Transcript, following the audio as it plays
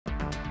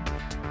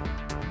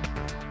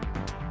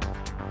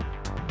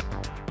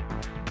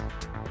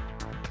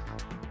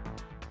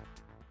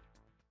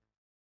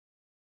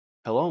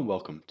Hello and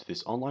welcome to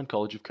this Online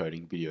College of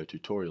Coding video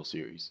tutorial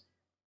series.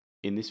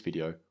 In this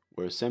video,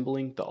 we're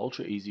assembling the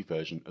ultra easy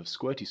version of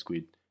Squirty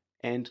Squid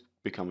and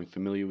becoming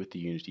familiar with the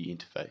Unity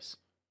interface.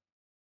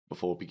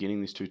 Before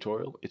beginning this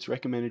tutorial, it's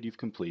recommended you've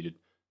completed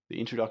the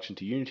Introduction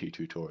to Unity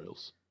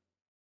tutorials.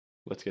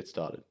 Let's get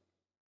started.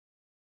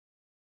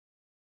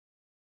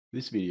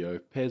 This video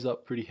pairs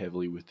up pretty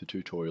heavily with the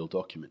tutorial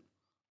document.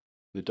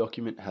 The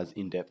document has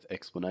in-depth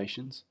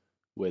explanations,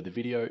 where the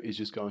video is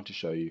just going to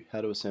show you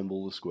how to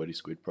assemble the Squirty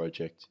Squid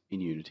project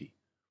in Unity.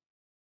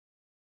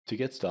 To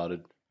get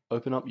started,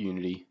 open up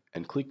Unity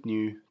and click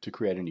New to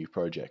create a new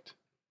project.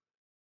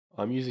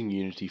 I'm using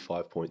Unity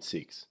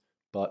 5.6,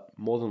 but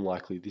more than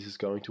likely this is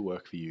going to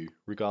work for you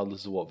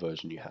regardless of what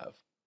version you have.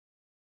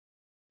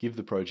 Give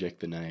the project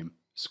the name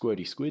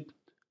Squirty Squid,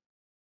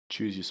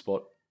 choose your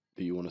spot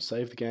that you want to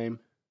save the game,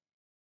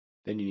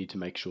 then you need to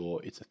make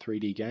sure it's a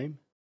 3D game,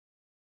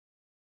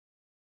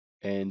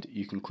 and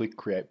you can click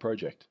Create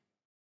Project.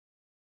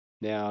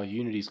 Now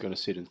Unity is going to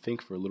sit and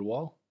think for a little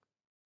while,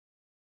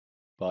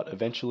 but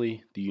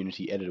eventually the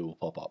Unity editor will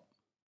pop up.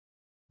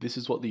 This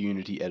is what the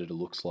Unity editor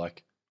looks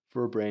like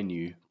for a brand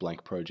new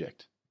blank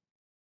project.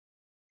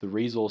 The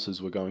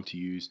resources we're going to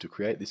use to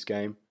create this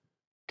game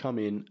come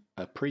in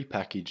a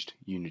pre-packaged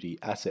Unity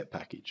asset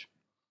package,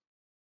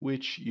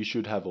 which you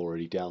should have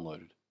already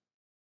downloaded.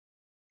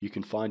 You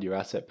can find your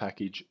asset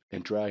package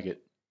and drag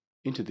it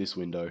into this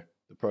window,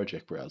 the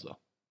project browser.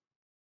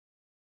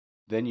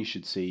 Then you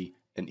should see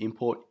an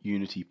Import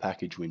Unity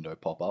Package window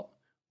pop up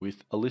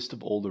with a list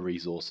of all the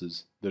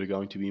resources that are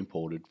going to be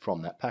imported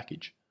from that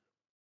package.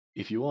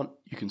 If you want,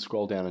 you can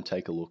scroll down and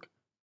take a look,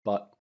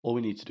 but all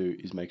we need to do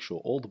is make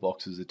sure all the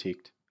boxes are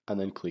ticked and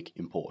then click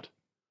Import.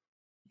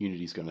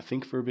 Unity is going to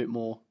think for a bit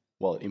more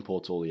while it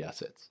imports all the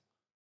assets.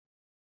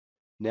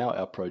 Now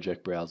our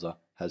project browser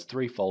has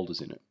 3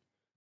 folders in it: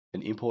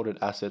 an Imported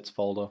Assets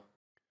folder,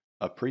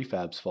 a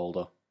Prefabs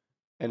folder,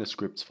 and a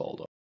Scripts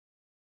folder.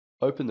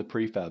 Open the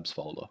Prefabs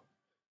folder.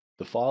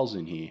 The files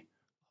in here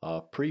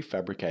are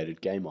prefabricated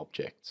game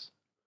objects,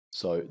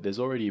 so there's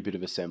already a bit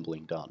of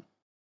assembling done.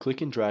 Click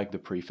and drag the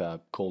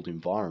prefab called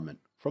Environment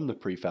from the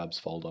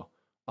Prefabs folder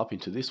up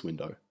into this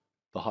window,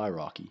 the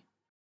Hierarchy.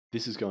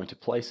 This is going to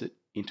place it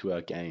into our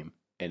game,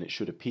 and it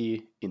should appear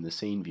in the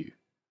scene view.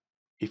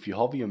 If you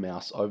hover your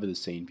mouse over the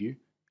scene view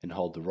and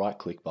hold the right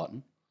click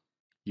button,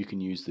 you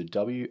can use the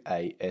W,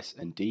 A, S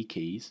and D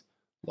keys,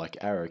 like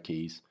arrow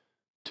keys,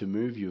 to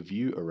move your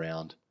view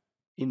around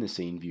in the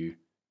scene view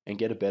and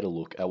get a better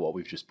look at what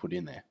we've just put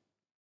in there.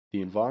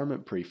 The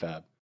environment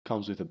prefab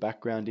comes with a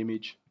background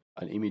image,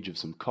 an image of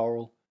some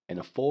coral, and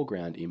a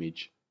foreground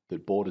image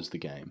that borders the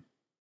game.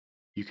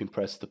 You can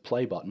press the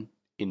play button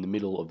in the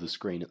middle of the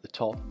screen at the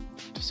top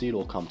to see it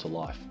all come to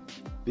life.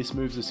 This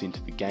moves us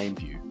into the game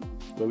view,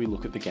 where we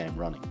look at the game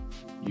running.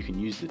 You can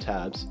use the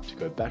tabs to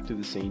go back to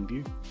the scene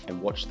view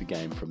and watch the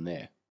game from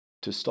there.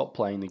 To stop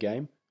playing the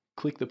game,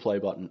 click the play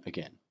button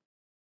again.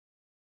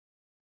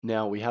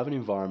 Now we have an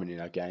environment in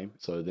our game,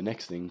 so the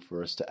next thing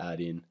for us to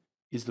add in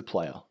is the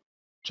player.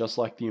 Just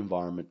like the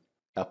environment,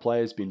 our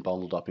player has been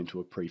bundled up into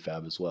a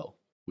prefab as well.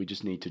 We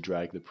just need to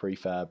drag the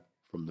prefab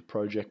from the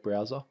project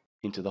browser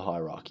into the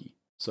hierarchy.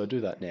 So do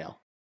that now.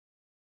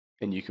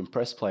 And you can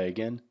press play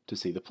again to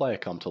see the player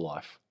come to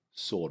life,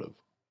 sort of.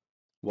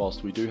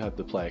 Whilst we do have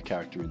the player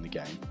character in the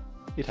game,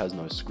 it has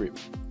no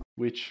script,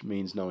 which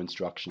means no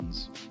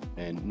instructions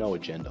and no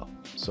agenda,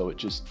 so it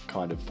just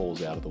kind of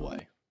falls out of the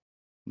way.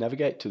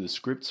 Navigate to the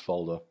Scripts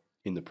folder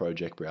in the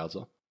project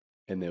browser,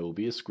 and there will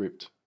be a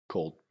script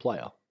called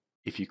Player.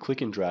 If you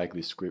click and drag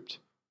this script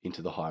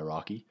into the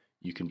hierarchy,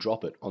 you can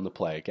drop it on the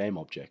player game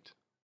object.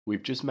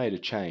 We've just made a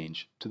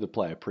change to the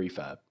player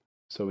prefab,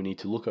 so we need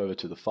to look over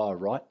to the far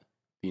right,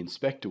 the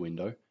inspector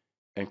window,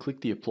 and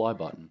click the apply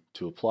button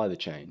to apply the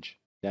change.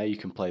 Now you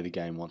can play the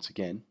game once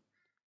again,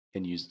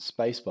 and use the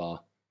spacebar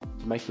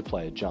to make the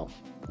player jump.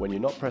 When you're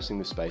not pressing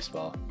the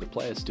spacebar, the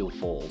player still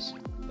falls.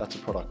 That's a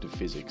product of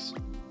physics.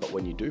 But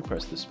when you do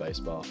press the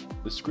spacebar,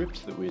 the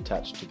script that we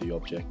attach to the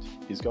object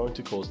is going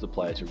to cause the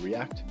player to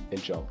react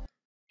and jump.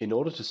 In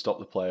order to stop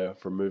the player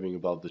from moving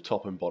above the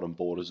top and bottom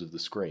borders of the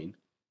screen,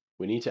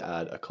 we need to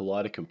add a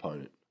collider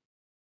component.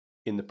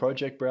 In the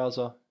project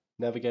browser,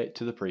 navigate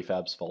to the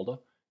Prefabs folder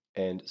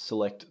and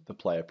select the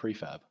player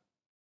prefab.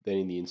 Then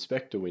in the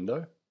inspector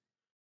window,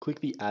 click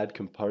the Add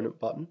Component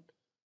button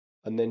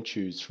and then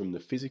choose from the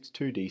Physics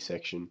 2D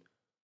section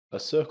a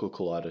Circle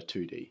Collider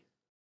 2D.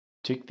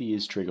 Tick the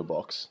Is Trigger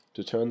box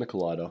to turn the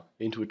collider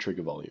into a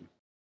trigger volume.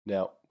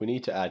 Now, we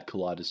need to add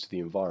colliders to the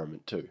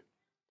environment too.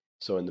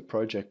 So in the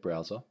project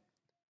browser,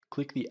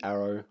 click the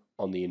arrow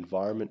on the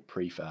environment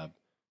prefab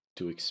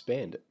to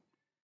expand it.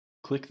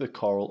 Click the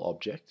coral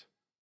object,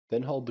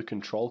 then hold the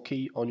Control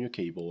key on your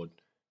keyboard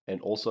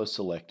and also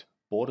select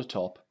Border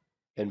Top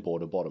and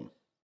Border Bottom.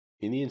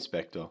 In the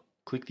inspector,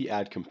 click the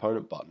Add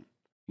Component button.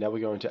 Now we're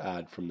going to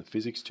add from the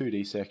Physics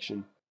 2D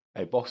section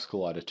a Box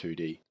Collider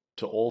 2D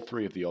to all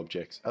 3 of the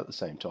objects at the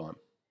same time.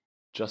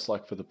 Just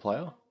like for the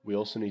player, we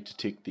also need to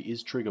tick the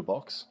Is Trigger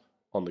box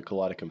on the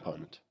collider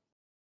component.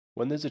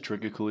 When there's a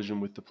trigger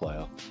collision with the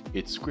player,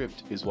 its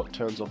script is what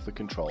turns off the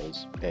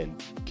controls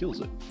and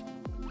kills it.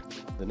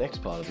 The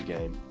next part of the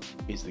game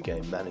is the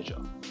game manager.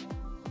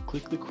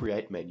 Click the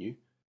Create menu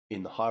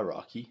in the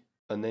hierarchy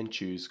and then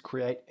choose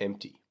Create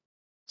Empty.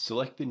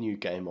 Select the new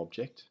game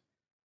object,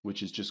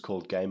 which is just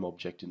called Game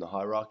Object in the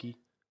hierarchy,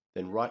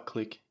 then right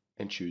click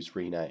and choose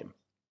Rename.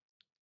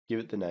 Give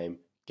it the name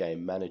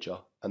Game Manager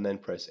and then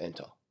press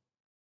Enter.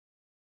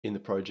 In the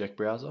project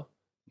browser,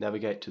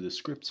 navigate to the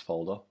Scripts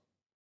folder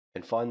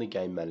and find the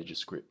Game Manager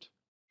script.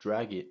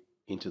 Drag it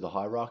into the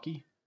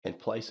hierarchy and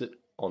place it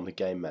on the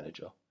Game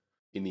Manager.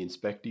 In the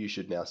inspector, you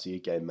should now see a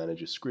Game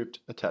Manager script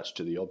attached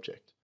to the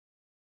object.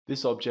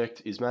 This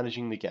object is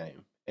managing the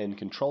game and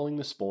controlling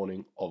the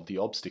spawning of the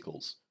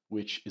obstacles,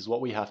 which is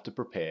what we have to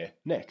prepare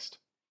next.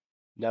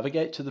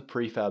 Navigate to the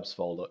Prefabs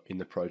folder in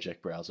the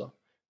project browser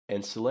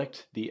and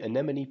select the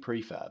Anemone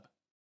prefab.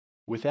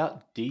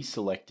 Without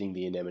deselecting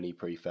the Anemone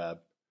prefab,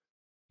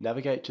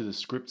 navigate to the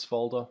Scripts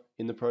folder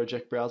in the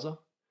project browser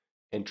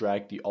and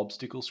drag the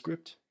obstacle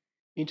script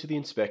into the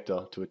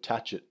inspector to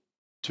attach it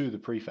to the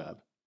prefab.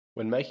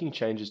 When making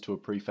changes to a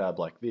prefab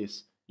like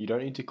this, you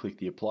don't need to click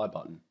the Apply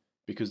button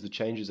because the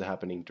changes are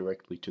happening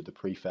directly to the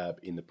prefab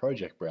in the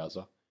project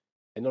browser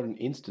and not an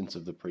instance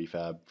of the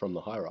prefab from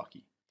the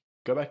hierarchy.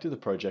 Go back to the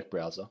project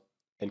browser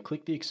and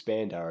click the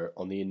Expand arrow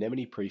on the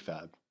Anemone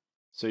prefab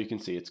so you can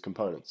see its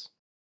components.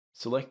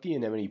 Select the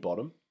Anemone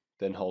bottom,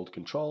 then hold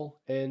Ctrl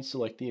and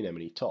select the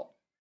Anemone top.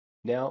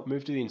 Now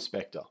move to the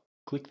inspector.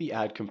 Click the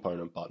Add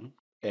Component button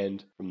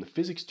and from the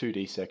Physics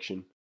 2D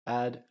section,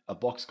 add a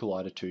Box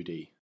Collider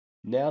 2D.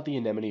 Now the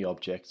Anemone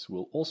objects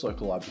will also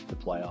collide with the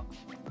player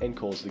and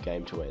cause the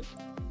game to end.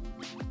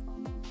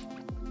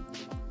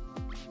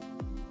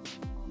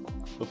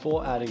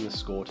 Before adding the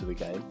score to the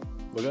game,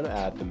 we're going to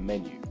add the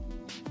menu.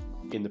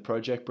 In the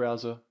project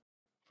browser,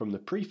 from the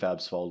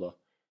Prefabs folder,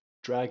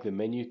 drag the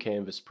Menu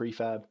Canvas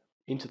prefab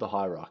into the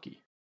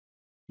hierarchy.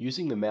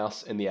 Using the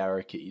mouse and the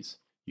arrow keys,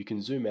 you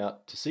can zoom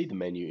out to see the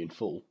menu in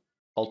full.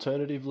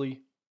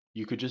 Alternatively,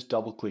 you could just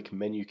double-click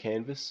Menu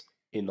Canvas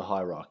in the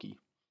hierarchy,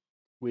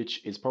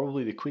 which is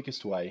probably the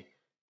quickest way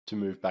to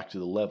move back to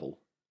the level.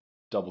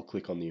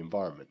 Double-click on the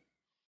environment.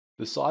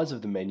 The size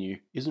of the menu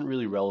isn't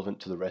really relevant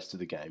to the rest of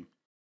the game.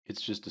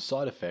 It's just a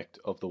side effect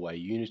of the way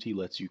Unity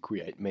lets you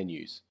create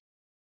menus.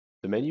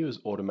 The menu is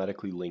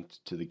automatically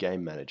linked to the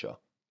game manager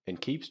and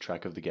keeps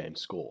track of the game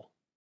score.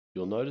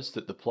 You'll notice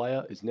that the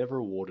player is never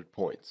awarded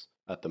points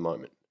at the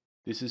moment.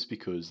 This is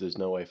because there's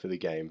no way for the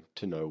game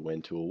to know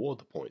when to award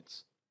the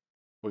points.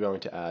 We're going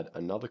to add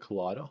another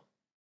collider,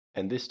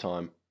 and this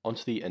time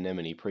onto the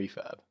Anemone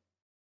prefab.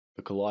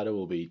 The collider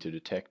will be to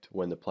detect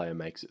when the player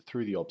makes it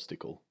through the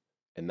obstacle,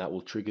 and that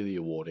will trigger the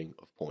awarding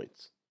of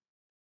points.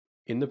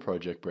 In the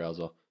project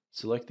browser,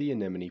 select the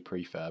Anemone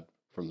prefab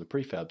from the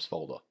Prefabs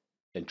folder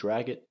and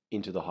drag it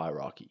into the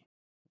hierarchy.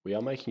 We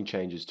are making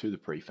changes to the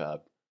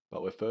prefab,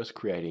 but we're first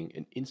creating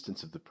an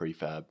instance of the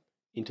prefab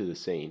into the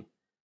scene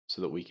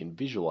so that we can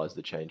visualize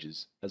the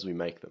changes as we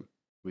make them.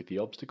 With the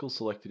obstacle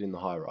selected in the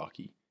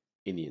hierarchy,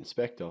 in the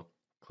inspector,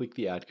 click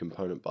the Add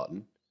Component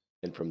button,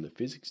 and from the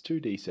Physics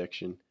 2D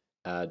section,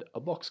 add a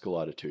Box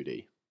Collider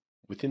 2D.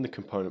 Within the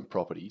component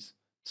properties,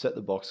 set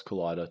the Box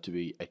Collider to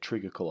be a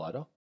trigger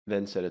collider,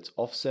 then set its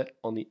offset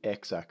on the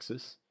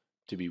x-axis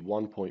to be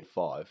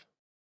 1.5.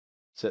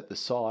 Set the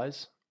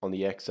size on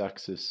the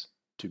x-axis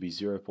to be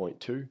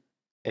 0.2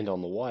 and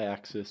on the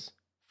y-axis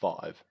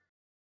 5.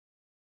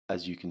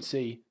 As you can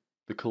see,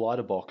 the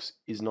collider box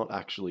is not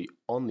actually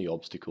on the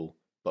obstacle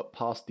but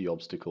past the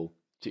obstacle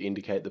to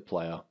indicate the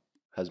player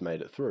has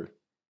made it through.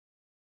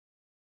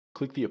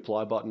 Click the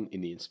Apply button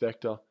in the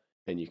inspector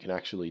and you can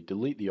actually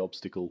delete the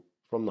obstacle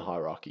from the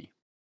hierarchy.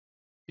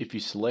 If you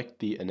select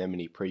the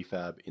Anemone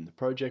prefab in the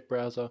project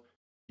browser,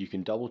 you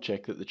can double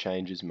check that the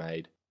changes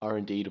made are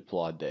indeed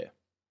applied there.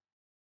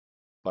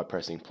 By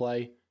pressing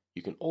play,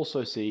 you can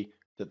also see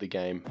that the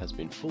game has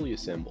been fully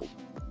assembled.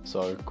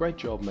 So great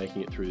job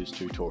making it through this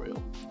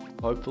tutorial.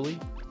 Hopefully,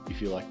 you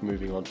feel like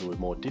moving on to a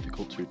more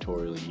difficult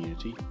tutorial in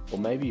Unity, or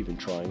maybe even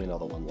trying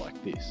another one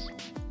like this.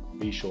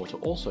 Be sure to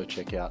also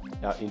check out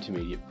our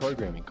Intermediate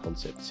Programming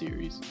Concept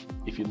series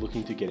if you're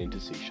looking to get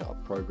into C#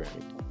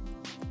 programming.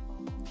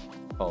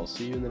 I'll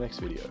see you in the next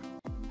video.